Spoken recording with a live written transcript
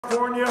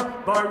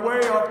California by way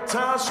of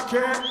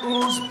Tashkent,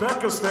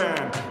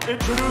 Uzbekistan.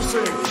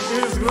 Introducing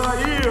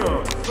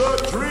Исраил, the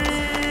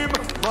Dream,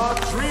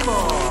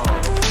 Madrimov.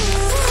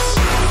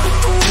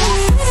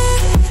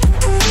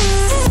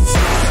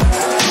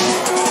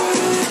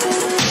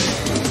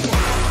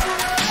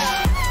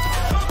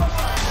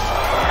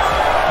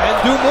 And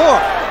do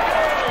more.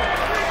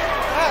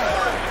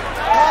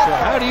 So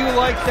how do you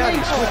like that?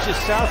 He switches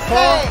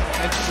southpaw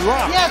and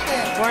drops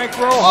Frank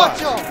Rojas.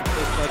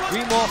 Does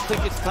Madrimov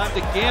think it's time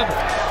to gamble?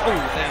 Oh,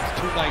 that's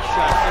two nice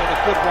shots there.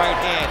 A good right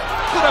hand.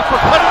 Good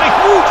uppercut and a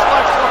huge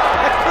left hook.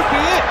 That could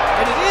be it,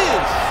 and it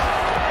is.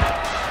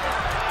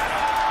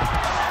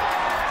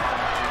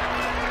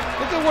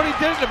 Look at what he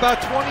did in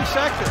about 20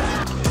 seconds.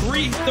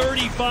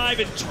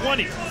 3:35 and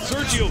 20.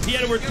 Sergio, he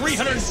had over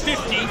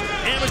 350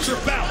 amateur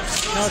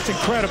bouts. No, it's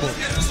incredible.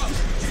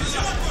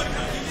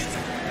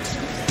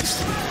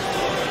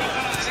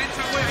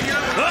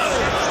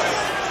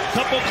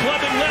 Couple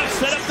clubbing left,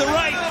 set up the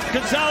right.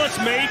 Gonzalez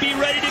may be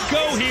ready to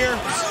go here.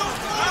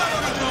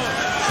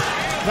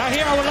 Right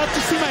here, I would love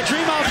to see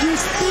Madrimov use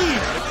speed.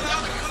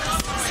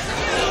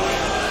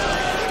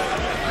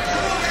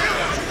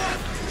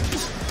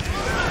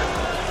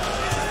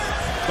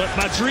 But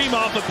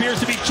Madrimov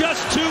appears to be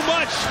just too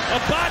much. A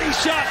body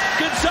shot.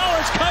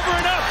 Gonzalez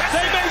covering up.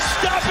 They may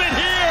stop it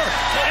here.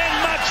 And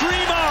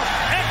Madrimov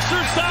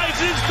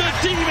exercises the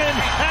demon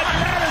at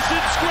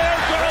Madison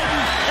Square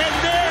Garden. And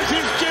there's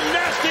his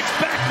gymnastics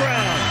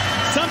background.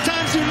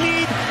 Sometimes you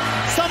need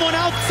someone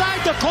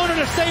outside the corner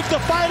to save the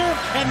fighter,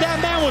 and that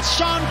man was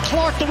Sean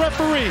Clark, the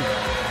referee.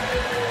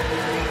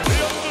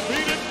 The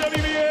undefeated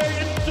WBA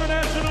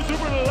International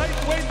Super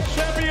Lightweight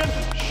Champion,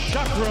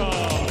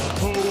 Shahrama.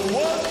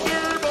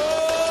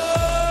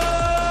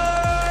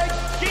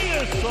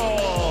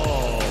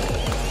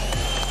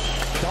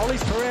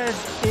 Perez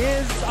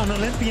is an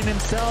Olympian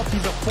himself.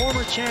 He's a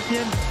former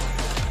champion.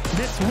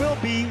 This will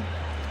be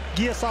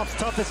Giyasov's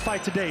toughest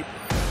fight to date.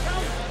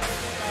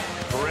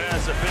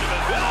 Perez, a bit of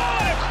a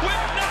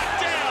quick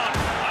knockdown.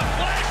 A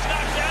flash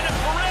knockdown, and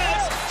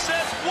Perez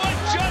says, what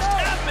just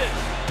happened?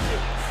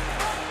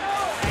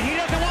 And he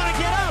doesn't want to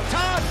get up,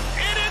 Todd.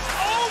 It is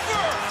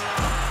over.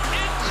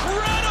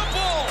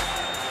 Incredible.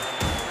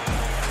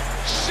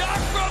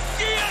 Shahram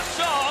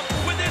Giyasov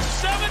with his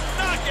 7th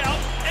knockout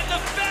and the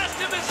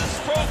fastest of his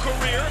pro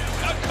career.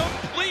 A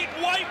complete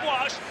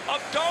whitewash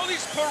of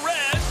Darlis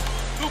Perez,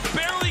 who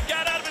barely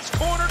got out of his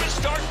corner to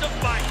start the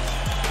fight.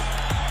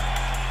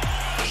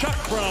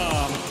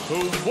 Shahram, the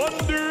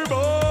Wonder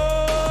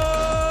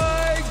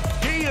Boy,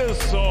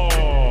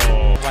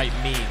 Giyasov. Right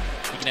mean.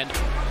 He can end it.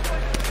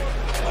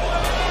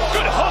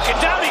 Good hook, and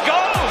down he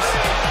goes.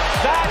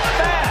 That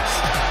fast.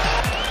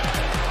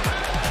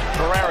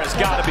 Pereira's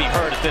got to be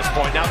hurt at this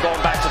point. Now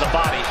going back to the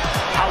body.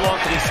 How long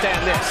can he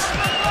stand this?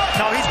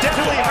 No, he's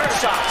definitely hurt.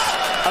 Shots.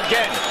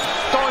 Again,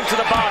 throwing to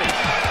the body.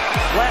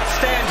 Last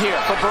stand here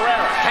for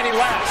Pereira. Can he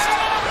last?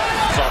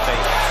 It's off a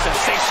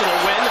sensational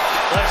win.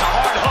 There's a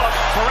hard hook.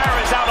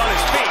 Pereira's out on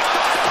his feet.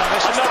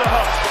 Another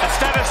hook.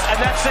 Esteves, and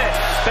that's it.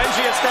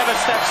 Benji Esteves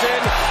steps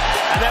in,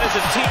 and that is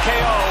a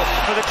TKO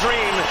for the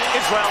Dream,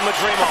 Israel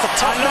Madrimov. That's a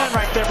tough man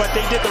right there, but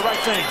they did the right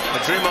thing.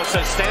 Madrimov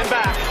says, stand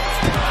back.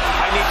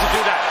 I need to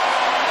do that.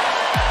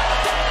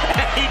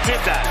 He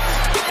did that.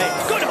 Hey,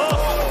 good hook.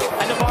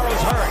 And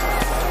Navarro's hurt.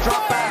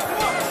 Drop back.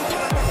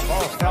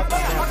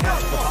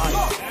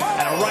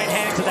 And a right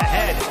hand to the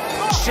head.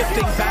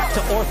 Shifting back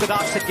to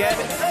orthodox again.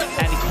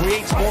 And he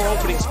creates more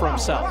openings for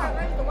himself.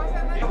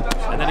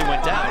 And then he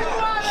went down.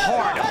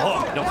 Hard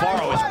hook.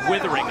 Navarro is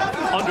withering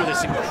under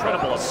this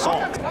incredible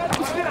assault.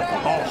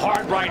 Oh,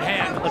 hard right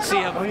hand. Let's see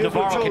how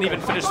Navarro can even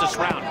finish this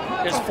round.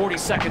 There's 40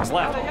 seconds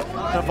left.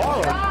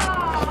 Navarro,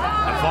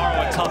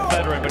 a tough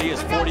veteran, but he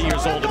is 40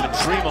 years old, and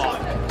Madrimov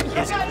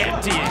is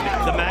emptying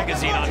the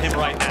magazine on him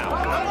right now.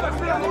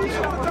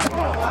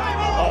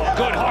 Oh,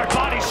 good hard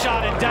body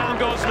shot, and down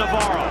goes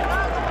Navarro.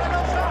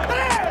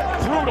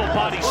 Brutal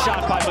body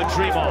shot by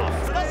Madrimov.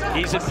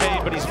 He's in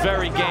pain, but he's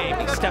very game.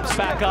 He steps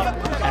back up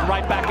and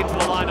right back into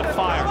the line of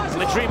fire.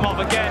 Madrimov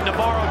again,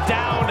 Navarro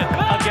down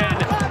again,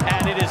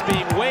 and it is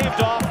being waved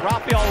off.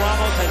 Rafael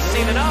Ramos has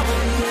seen enough,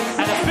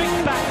 and a big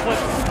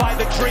backflip by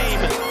the Dream,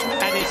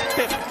 and his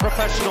 5th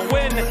professional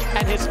win,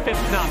 and his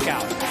 5th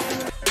knockout.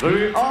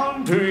 The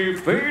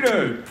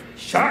undefeated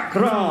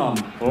Shahram,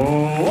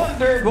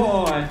 Wonder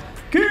Boy,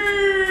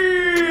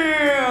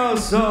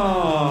 Giyasov.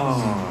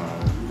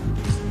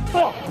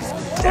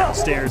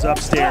 Downstairs,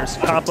 upstairs.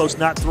 Campos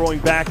not throwing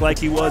back like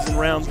he was in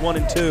rounds 1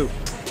 and 2.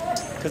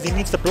 Because he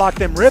needs to block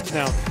them ribs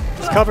now.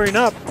 He's covering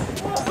up.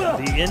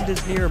 The end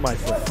is near, my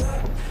friend.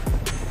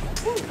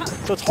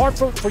 So it's hard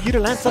for you to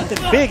land something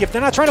big if they're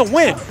not trying to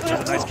win.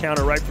 There's a nice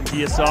counter right from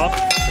Giyasov.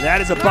 And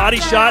that is a body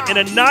shot and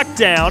a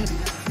knockdown.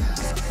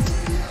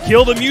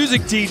 Kill the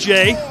music,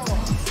 DJ.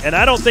 And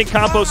I don't think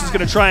Campos is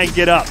going to try and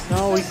get up.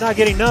 No, he's not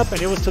getting up,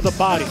 and it was to the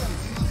body.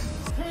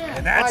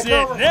 And that's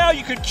it. Now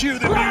you can cue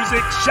the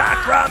music.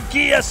 Shahram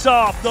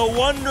Giyasov, the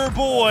Wonder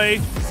Boy,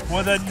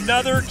 with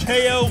another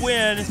KO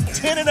win,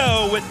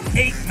 10-0 with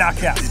 8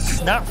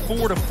 knockouts. Not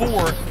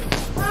 4-4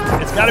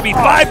 It's got to be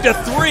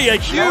 5-3, a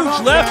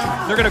huge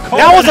left. They're going to call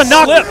that was a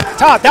slip.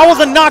 Todd, that was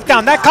a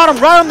knockdown. That caught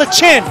him right on the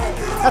chin.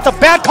 That's a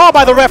bad call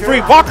by the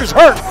referee. Walker's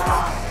hurt.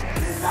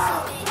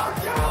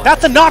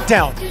 That's a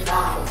knockdown.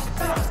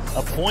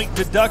 A point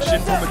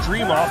deduction for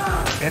Madrimov.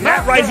 And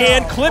that right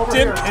hand clipped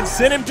him and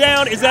sent him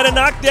down. Is that a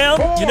knockdown?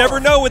 You never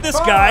know with this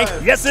guy.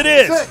 Yes, it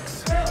is.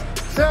 6,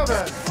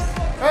 7,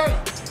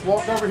 8.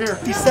 Walk over here.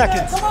 50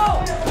 seconds.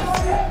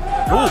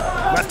 Ooh,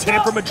 left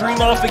hand for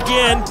Madrimov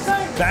again.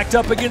 Backed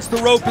up against the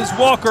rope is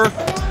Walker.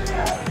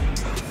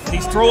 And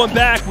he's throwing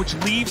back, which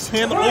leaves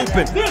him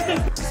open.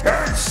 And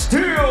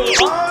still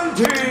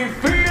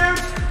undefeated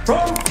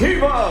from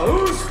Kiva,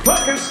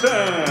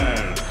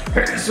 Uzbekistan,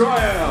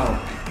 Israel,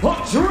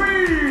 Madrimov.